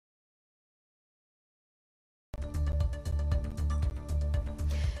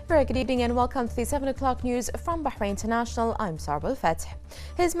Very good evening and welcome to the 7 o'clock news from Bahrain International. I'm Sarah Al-Fath.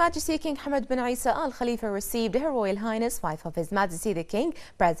 His Majesty King Hamad bin Isa Al Khalifa received Her Royal Highness, wife of His Majesty the King,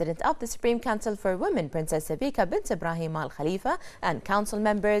 President of the Supreme Council for Women, Princess Sabika bint Ibrahim Al Khalifa, and council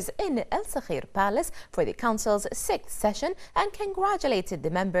members in Al Sakhir Palace for the council's 6th session, and congratulated the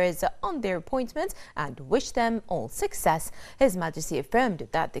members on their appointment and wished them all success. His Majesty affirmed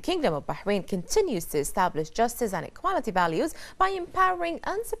that the Kingdom of Bahrain continues to establish justice and equality values by empowering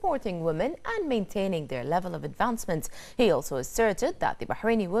and supporting women and maintaining their level of advancement. He also asserted that the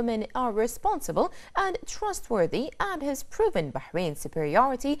Bahraini women are responsible and trustworthy and has proven Bahrain's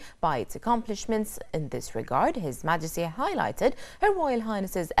superiority by its accomplishments. In this regard, His Majesty highlighted Her Royal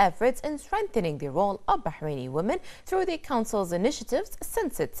Highness's efforts in strengthening the role of Bahraini women through the Council's initiatives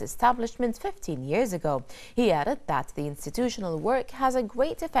since its establishment 15 years ago. He added that the institutional work has a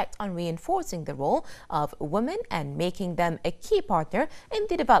great effect on reinforcing the role of women and making them a key partner in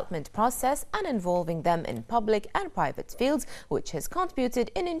the development process and involving them in public and private fields, which has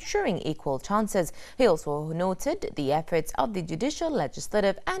contributed in ensuring equal chances. He also noted the efforts of the judicial,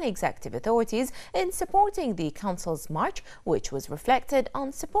 legislative and executive authorities in supporting the Council's march, which was reflected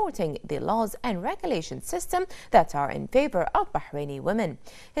on supporting the laws and regulation system that are in favor of Bahraini women.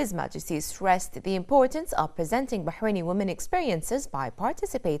 His Majesty stressed the importance of presenting Bahraini women experiences by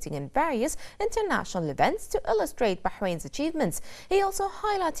participating in various international events to illustrate Bahrain's achievements. He also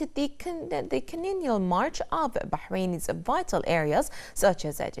highlighted the continual march of Bahrain's vital areas such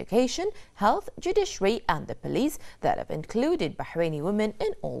as education, health, judiciary and the police that have included Bahraini women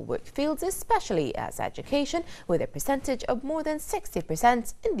in all work fields, especially as education, with a percentage of more than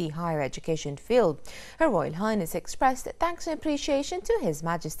 60% in the higher education field. Her Royal Highness expressed thanks and appreciation to His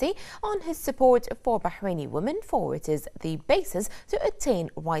Majesty on his support for Bahraini women, for it is the basis to attain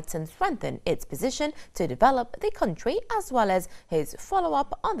rights and strengthen its position to develop the country, as well as his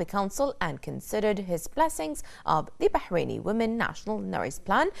follow-up on the Council, and considered his blessings of the Bahraini Women National Nouris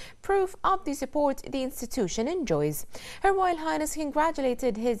Plan proof of the support the institution enjoys. Her Royal Highness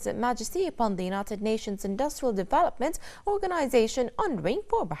congratulated His Majesty upon the United Nations Industrial Development Organization honoring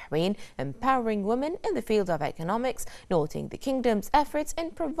for Bahrain empowering women in the field of economics, noting the Kingdom's efforts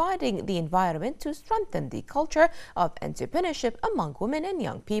in providing the environment to strengthen the culture of entrepreneurship among women and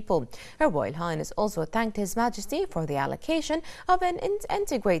young people. Her Royal Highness also thanked His Majesty for the allocation of an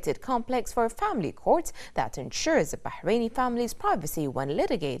integrated complex for family courts that ensures Bahraini families' privacy when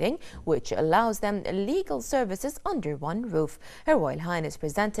litigating, which allows them legal services under one roof. Her Royal Highness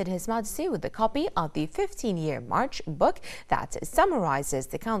presented His Majesty with a copy of the 15-year March book that summarizes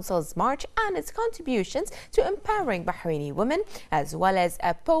the Council's march and its contributions to empowering Bahraini women, as well as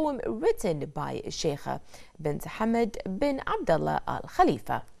a poem written by Sheikha bint Hamad bin Abdullah Al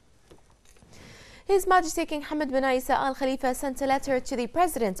Khalifa. His Majesty King Hamad bin Isa Al Khalifa sent a letter to the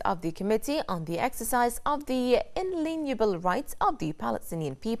President of the Committee on the exercise of the inalienable rights of the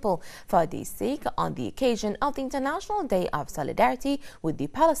Palestinian people for the sake on the occasion of the International Day of Solidarity with the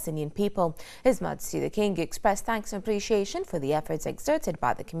Palestinian people. His Majesty the King expressed thanks and appreciation for the efforts exerted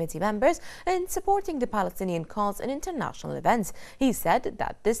by the committee members in supporting the Palestinian cause in international events. He said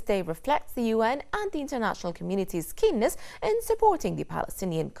that this day reflects the UN and the international community's keenness in supporting the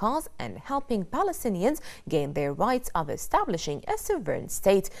Palestinian cause and helping Palestinians gain their rights of establishing a sovereign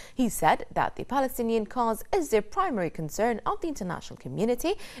state. He said that the Palestinian cause is the primary concern of the international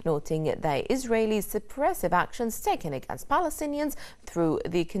community, noting the Israeli suppressive actions taken against Palestinians through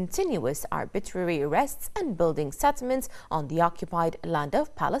the continuous arbitrary arrests and building settlements on the occupied land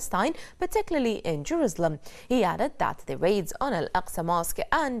of Palestine, particularly in Jerusalem. He added that the raids on Al-Aqsa Mosque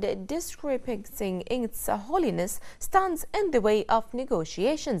and disrespecting its holiness stands in the way of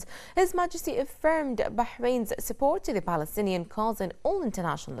negotiations. His Majesty affirmed Bahrain's support to the Palestinian cause in all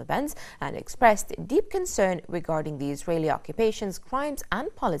international events and expressed deep concern regarding the Israeli occupation's crimes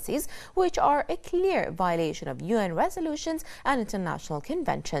and policies, which are a clear violation of UN resolutions and international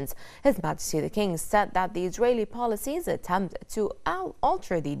conventions. His Majesty the King said that the Israeli policies attempt to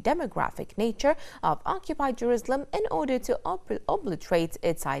alter the demographic nature of occupied Jerusalem in order to obliterate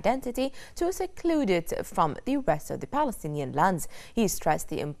its identity, to seclude it from the rest of the Palestinian lands. He stressed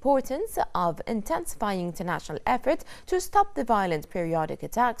the importance of intensifying international efforts to stop the violent periodic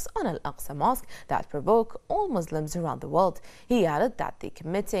attacks on Al-Aqsa Mosque that provoke all Muslims around the world. He added that the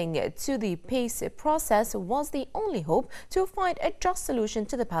committing to the peace process was the only hope to find a just solution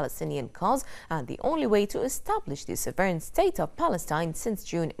to the Palestinian cause and the only way to establish the sovereign state of Palestine since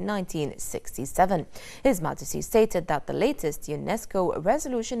June 1967. His Majesty stated that the latest UNESCO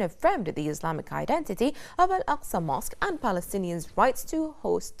resolution affirmed the Islamic identity of Al-Aqsa Mosque and Palestinians' rights to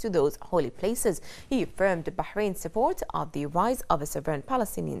host to those holy places basis. He affirmed Bahrain's support of the rise of a sovereign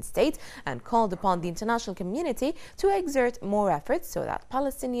Palestinian state and called upon the international community to exert more efforts so that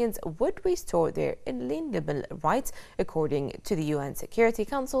Palestinians would restore their inalienable rights according to the UN Security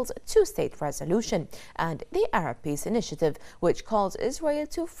Council's two-state resolution and the Arab Peace Initiative, which calls Israel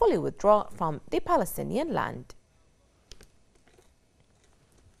to fully withdraw from the Palestinian land.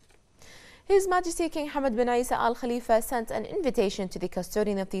 His Majesty King Hamad bin Isa Al Khalifa sent an invitation to the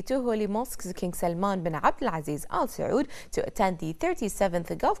custodian of the two holy mosques, King Salman bin Abdulaziz Al Saud, to attend the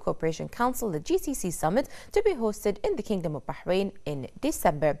 37th Gulf Cooperation Council, the GCC summit, to be hosted in the Kingdom of Bahrain in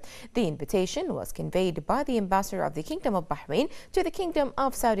December. The invitation was conveyed by the ambassador of the Kingdom of Bahrain to the Kingdom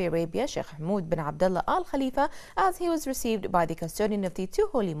of Saudi Arabia, Sheikh Hamud bin Abdullah Al Khalifa, as he was received by the custodian of the two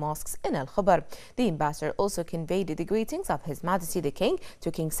holy mosques in Al Khabar. The ambassador also conveyed the greetings of His Majesty the King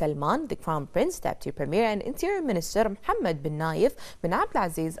to King Salman, the Crown Prince, Deputy Premier and Interior Minister Mohammed bin Naif bin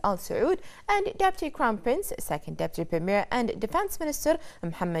Abdulaziz Al Saud, and Deputy Crown Prince, Second Deputy Premier and Defense Minister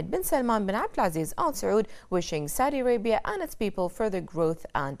Mohammed bin Salman bin Abdulaziz Al Saud, wishing Saudi Arabia and its people further growth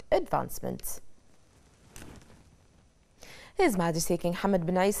and advancement. His Majesty King Hamad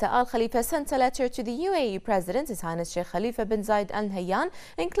bin Isa Al Khalifa sent a letter to the UAE President, His Highness Sheikh Khalifa bin Zayed Al Nahyan,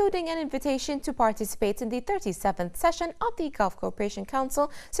 including an invitation to participate in the 37th session of the Gulf Cooperation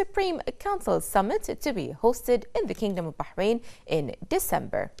Council Supreme Council Summit to be hosted in the Kingdom of Bahrain in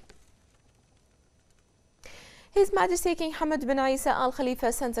December. His Majesty King Hamad bin Isa Al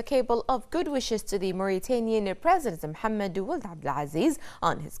Khalifa sent a cable of good wishes to the Mauritanian President Mohammed Ould Abdelaziz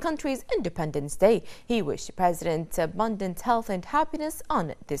on his country's Independence Day. He wished the President abundant health and happiness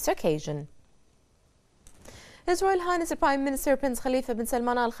on this occasion. His Royal Highness the Prime Minister Prince Khalifa bin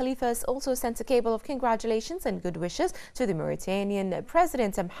Salman Al Khalifa has also sent a cable of congratulations and good wishes to the Mauritanian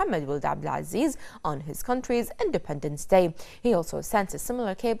President Mohammed Ould Abdelaziz on his country's Independence Day. He also sent a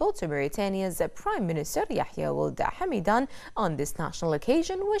similar cable to Mauritania's Prime Minister Yahya Ould Hamidan on this national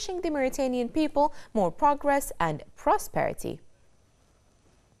occasion, wishing the Mauritanian people more progress and prosperity.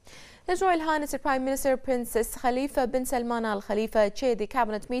 His Royal Highness the Prime Minister Princess Khalifa bin Salman Al Khalifa chaired the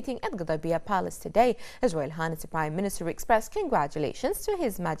cabinet meeting at Qadabiyya Palace today. His Royal Highness the Prime Minister expressed congratulations to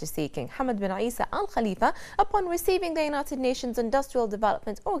His Majesty King Hamad bin Isa Al Khalifa upon receiving the United Nations Industrial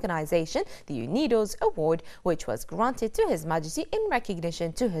Development Organization, the UNIDO's award, which was granted to His Majesty in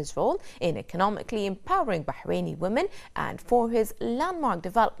recognition to his role in economically empowering Bahraini women and for his landmark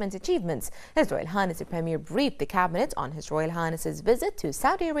development achievements. His Royal Highness the Premier briefed the cabinet on His Royal Highness's visit to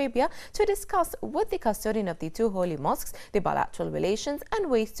Saudi Arabia to discuss with the custodian of the two holy mosques the bilateral relations and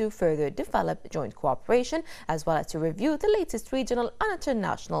ways to further develop joint cooperation, as well as to review the latest regional and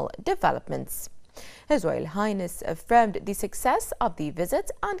international developments. His Royal Highness affirmed the success of the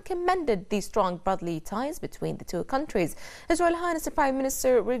visit and commended the strong brotherly ties between the two countries. His Royal Highness the Prime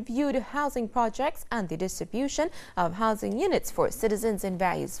Minister reviewed housing projects and the distribution of housing units for citizens in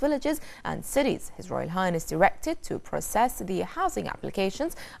various villages and cities. His Royal Highness directed to process the housing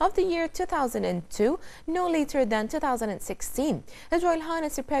applications of the year 2002 no later than 2016. His Royal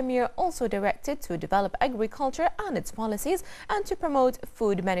Highness the Premier also directed to develop agriculture and its policies and to promote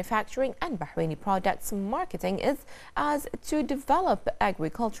food manufacturing and Bahraini products marketing as to develop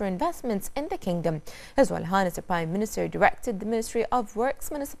agriculture investments in the kingdom. His Royal Highness the Prime Minister directed the Ministry of Works,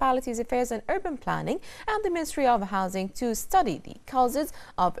 Municipalities Affairs and Urban Planning and the Ministry of Housing to study the causes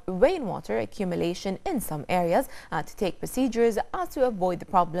of rainwater accumulation in some areas and to take procedures as to avoid the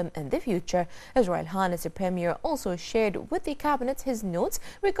problem in the future. His Royal Highness the Premier also shared with the Cabinet his notes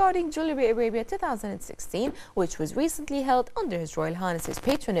regarding Jewellery Arabia 2016, which was recently held under His Royal Highness's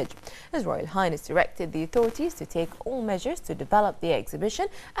patronage. His Royal Highness directed the authorities to take all measures to develop the exhibition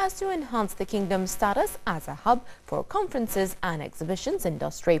as to enhance the kingdom's status as a hub for conferences and exhibitions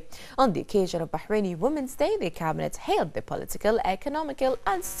industry. On the occasion of Bahraini Women's Day, the Cabinet hailed the political, economical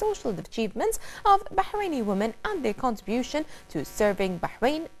and social achievements of Bahraini women and their contribution to serving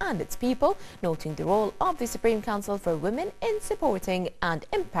Bahrain and its people, noting the role of the Supreme Council for Women in supporting and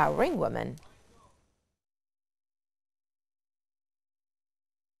empowering women.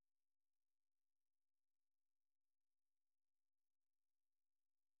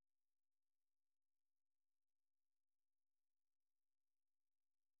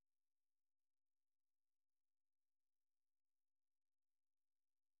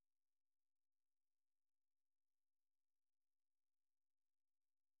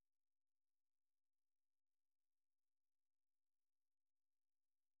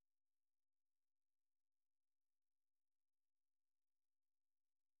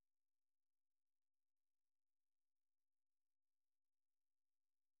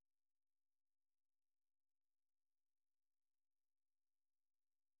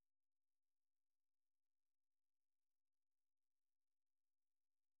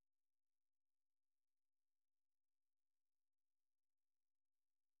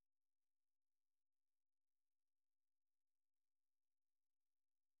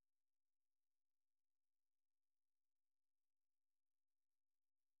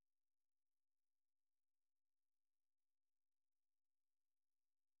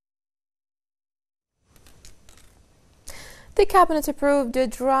 The cabinet approved a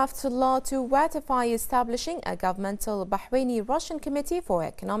draft law to ratify establishing a governmental Bahraini-Russian Committee for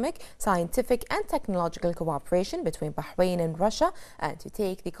Economic, Scientific and Technological Cooperation between Bahrain and Russia, and to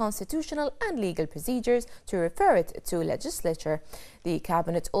take the constitutional and legal procedures to refer it to legislature. The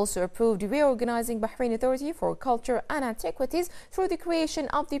cabinet also approved reorganizing Bahrain Authority for Culture and Antiquities through the creation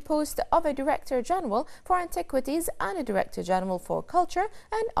of the post of a Director General for Antiquities and a Director General for Culture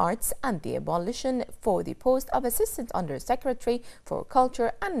and Arts, and the abolition for the post of Assistant Under-Secretary for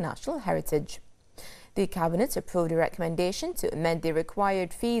Culture and National Heritage. The Cabinet approved a recommendation to amend the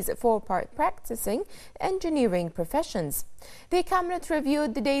required fees for practicing engineering professions. The Cabinet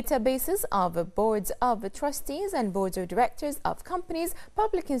reviewed the databases of boards of trustees and boards of directors of companies,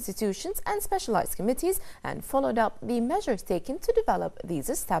 public institutions and specialized committees, and followed up the measures taken to develop these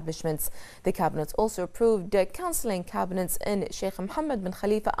establishments. The Cabinet also approved counselling cabinets in Sheikh Mohammed bin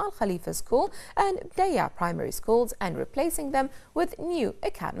Khalifa Al Khalifa School and Bdaya primary schools and replacing them with new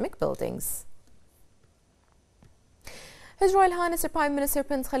academic buildings. His Royal Highness the Prime Minister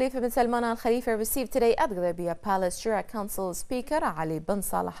Prince Khalifa bin Salman Al Khalifa received today at Gharbiya Palace Shura Council Speaker Ali bin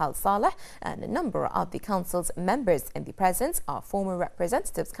Saleh Al Saleh and a number of the Council's members in the presence of former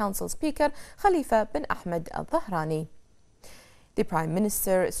Representatives Council Speaker Khalifa bin Ahmed Al Dhahrani. The Prime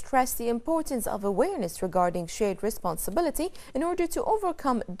Minister stressed the importance of awareness regarding shared responsibility in order to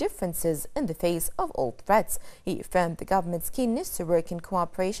overcome differences in the face of all threats. He affirmed the government's keenness to work in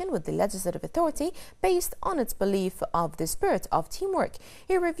cooperation with the legislative authority based on its belief of the spirit of teamwork.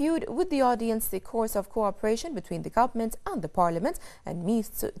 He reviewed with the audience the course of cooperation between the government and the parliament and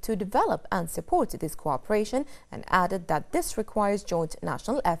means to develop and support this cooperation, and added that this requires joint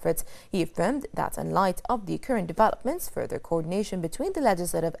national efforts. He affirmed that in light of the current developments, further coordination between the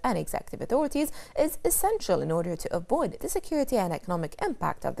legislative and executive authorities is essential in order to avoid the security and economic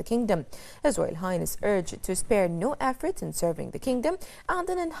impact of the kingdom. His Royal Highness urged to spare no effort in serving the kingdom and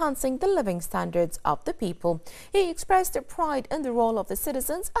in enhancing the living standards of the people. He expressed pride in the role of the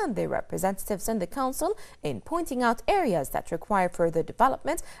citizens and their representatives in the council in pointing out areas that require further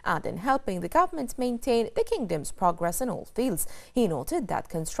development and in helping the government maintain the kingdom's progress in all fields. He noted that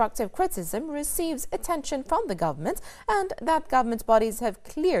constructive criticism receives attention from the government and that government bodies have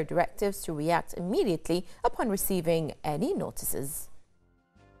clear directives to react immediately upon receiving any notices.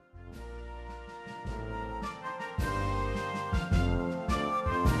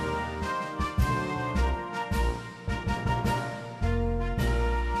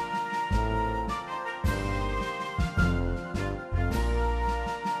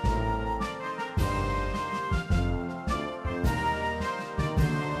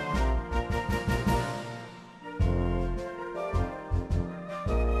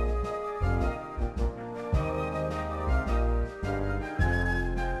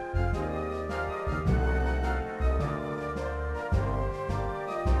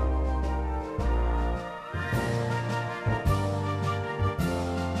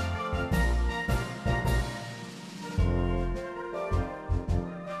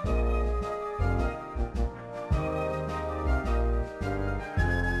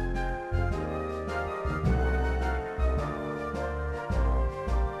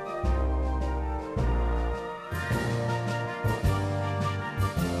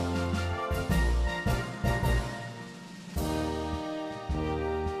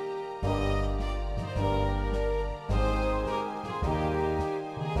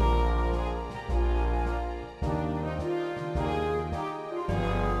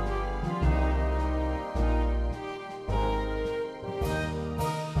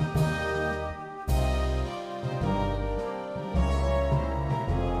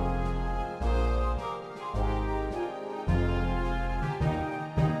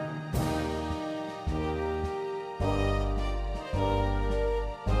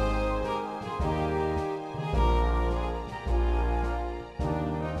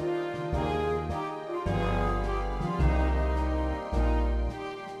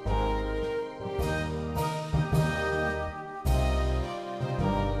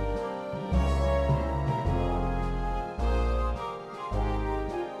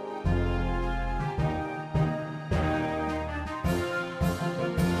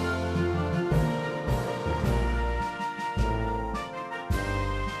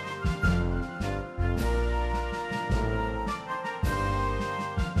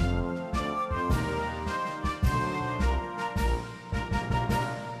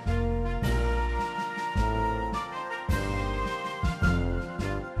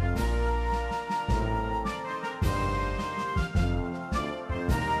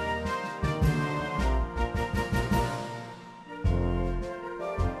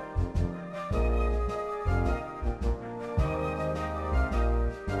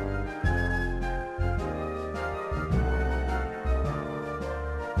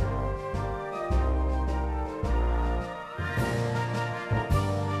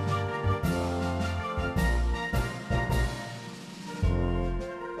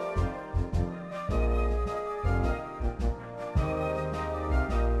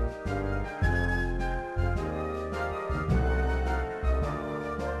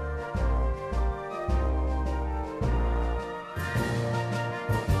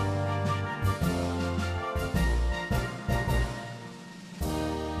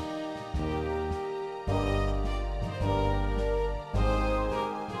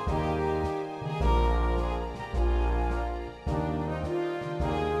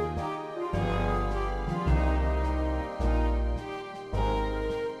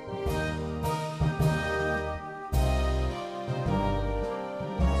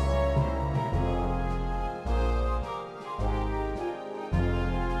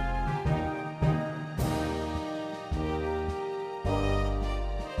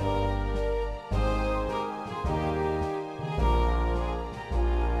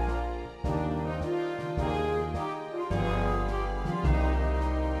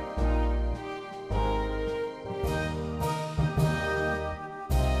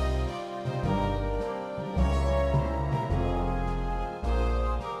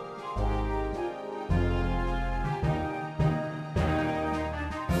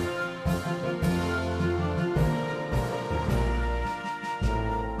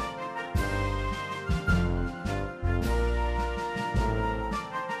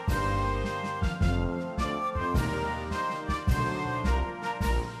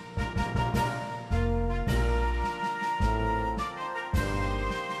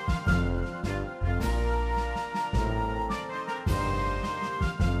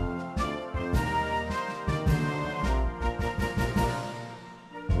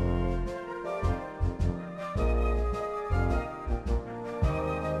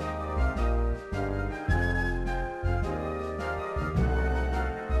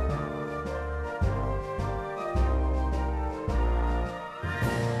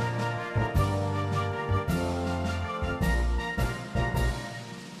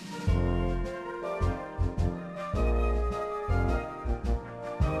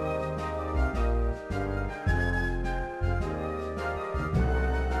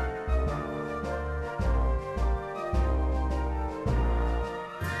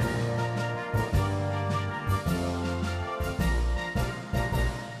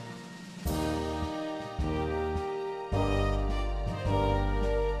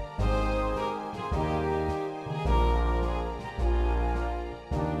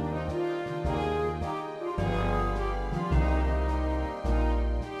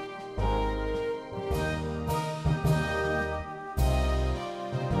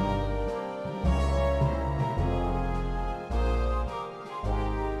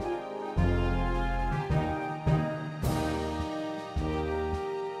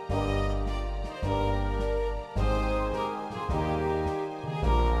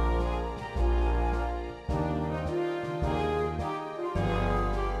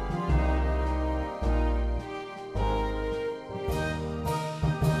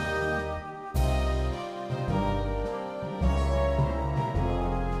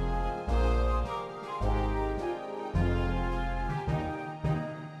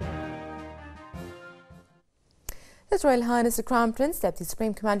 His Royal Highness the Crown Prince, Deputy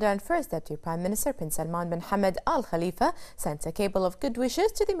Supreme Commander and First Deputy Prime Minister Prince Salman bin Hamad Al Khalifa sent a cable of good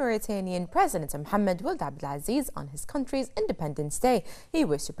wishes to the Mauritanian President Mohammed Ould Abdelaziz on his country's Independence Day. He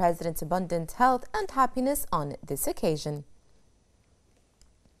wished the President abundant health and happiness on this occasion.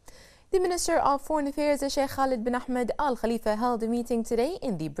 The Minister of Foreign Affairs, Sheikh Khalid bin Ahmed Al Khalifa, held a meeting today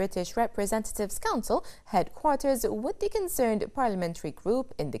in the British Representatives Council headquarters with the concerned parliamentary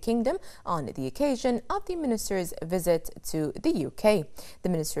group in the kingdom on the occasion of the minister's visit to the UK. The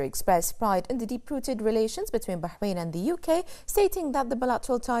minister expressed pride in the deep-rooted relations between Bahrain and the UK, stating that the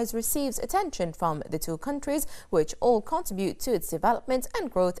bilateral ties receives attention from the two countries, which all contribute to its development and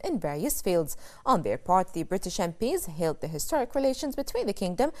growth in various fields. On their part, the British MPs hailed the historic relations between the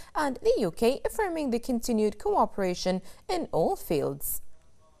kingdom and the UK, affirming the continued cooperation in all fields.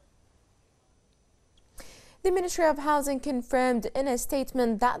 The Ministry of Housing confirmed in a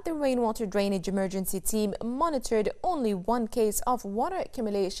statement that the rainwater drainage emergency team monitored only one case of water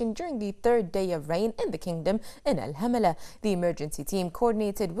accumulation during the third day of rain in the kingdom in Al Hamala. The emergency team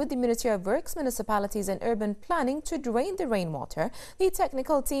coordinated with the Ministry of Works, Municipalities and Urban Planning to drain the rainwater. The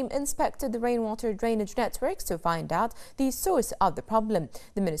technical team inspected the rainwater drainage networks to find out the source of the problem.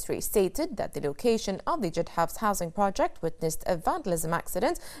 The ministry stated that the location of the Jedhav's housing project witnessed a vandalism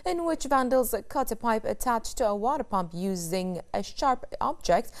accident in which vandals cut a pipe attached to a water pump using a sharp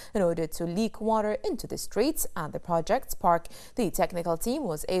object in order to leak water into the streets and the project's park. The technical team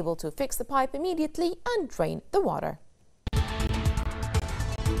was able to fix the pipe immediately and drain the water.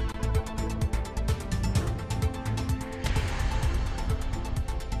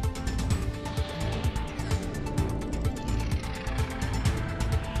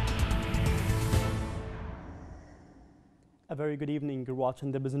 A very good evening. You're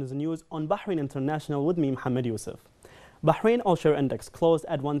watching the business news on Bahrain International with me, Mohammed Yusuf. Bahrain All-Share Index closed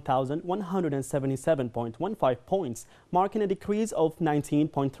at 1,177.15 points, marking a decrease of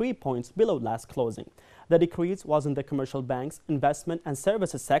 19.3 points below last closing. The decrease was in the commercial banks, investment and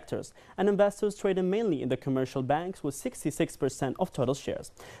services sectors, and investors traded mainly in the commercial banks with 66% of total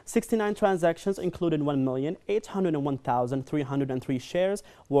shares. 69 transactions included 1,801,303 shares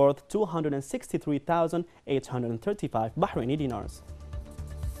worth 263,835 Bahraini dinars.